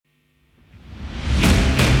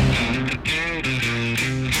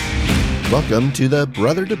Welcome to the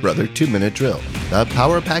Brother to Brother 2-Minute Drill, the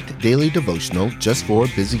power-packed daily devotional just for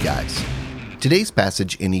busy guys. Today's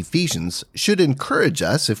passage in Ephesians should encourage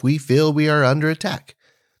us if we feel we are under attack.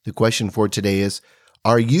 The question for today is,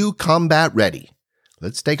 are you combat ready?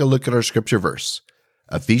 Let's take a look at our scripture verse.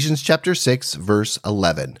 Ephesians chapter 6, verse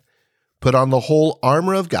 11. Put on the whole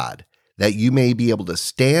armor of God, that you may be able to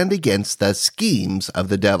stand against the schemes of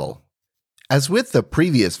the devil. As with the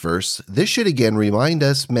previous verse, this should again remind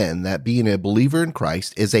us men that being a believer in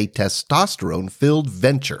Christ is a testosterone-filled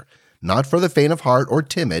venture, not for the faint of heart or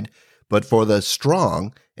timid, but for the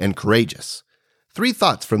strong and courageous. 3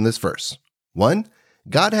 thoughts from this verse. 1,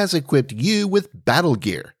 God has equipped you with battle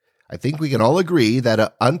gear. I think we can all agree that an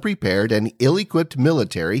unprepared and ill-equipped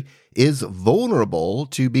military is vulnerable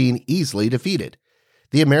to being easily defeated.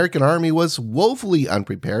 The American army was woefully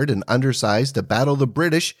unprepared and undersized to battle the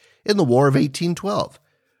British in the War of 1812.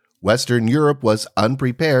 Western Europe was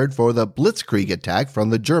unprepared for the Blitzkrieg attack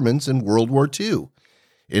from the Germans in World War II.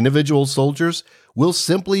 Individual soldiers will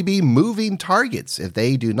simply be moving targets if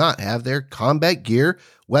they do not have their combat gear,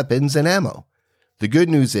 weapons, and ammo. The good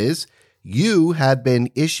news is, you have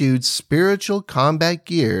been issued spiritual combat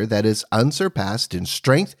gear that is unsurpassed in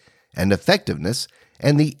strength and effectiveness,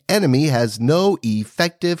 and the enemy has no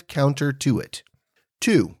effective counter to it.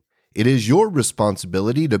 2, it is your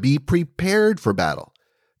responsibility to be prepared for battle.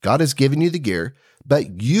 God has given you the gear,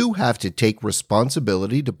 but you have to take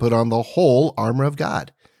responsibility to put on the whole armor of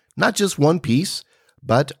God. Not just one piece,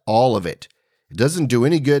 but all of it. It doesn't do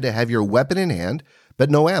any good to have your weapon in hand, but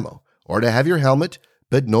no ammo, or to have your helmet,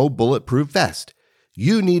 but no bulletproof vest.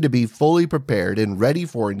 You need to be fully prepared and ready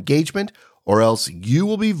for engagement, or else you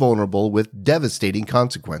will be vulnerable with devastating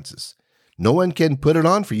consequences. No one can put it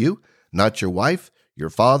on for you, not your wife, your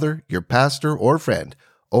father, your pastor, or friend.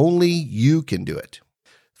 Only you can do it.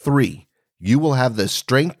 3, you will have the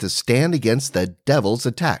strength to stand against the devil's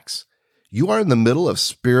attacks. You are in the middle of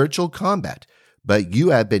spiritual combat, but you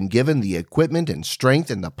have been given the equipment and strength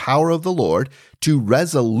and the power of the Lord to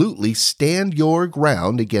resolutely stand your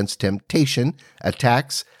ground against temptation,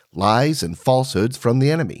 attacks, lies, and falsehoods from the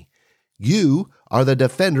enemy. You are the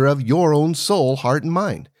defender of your own soul, heart, and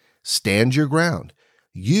mind. Stand your ground.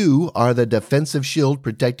 You are the defensive shield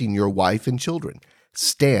protecting your wife and children.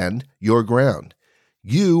 Stand your ground.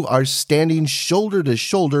 You are standing shoulder to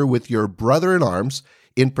shoulder with your brother in arms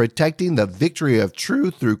in protecting the victory of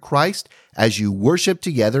truth through Christ as you worship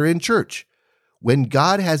together in church. When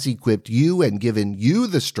God has equipped you and given you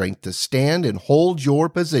the strength to stand and hold your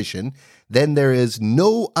position, then there is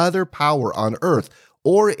no other power on earth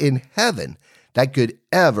or in heaven that could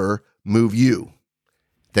ever move you.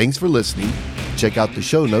 Thanks for listening. Check out the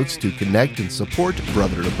show notes to connect and support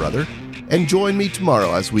Brother to Brother, and join me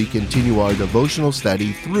tomorrow as we continue our devotional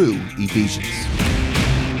study through Ephesians.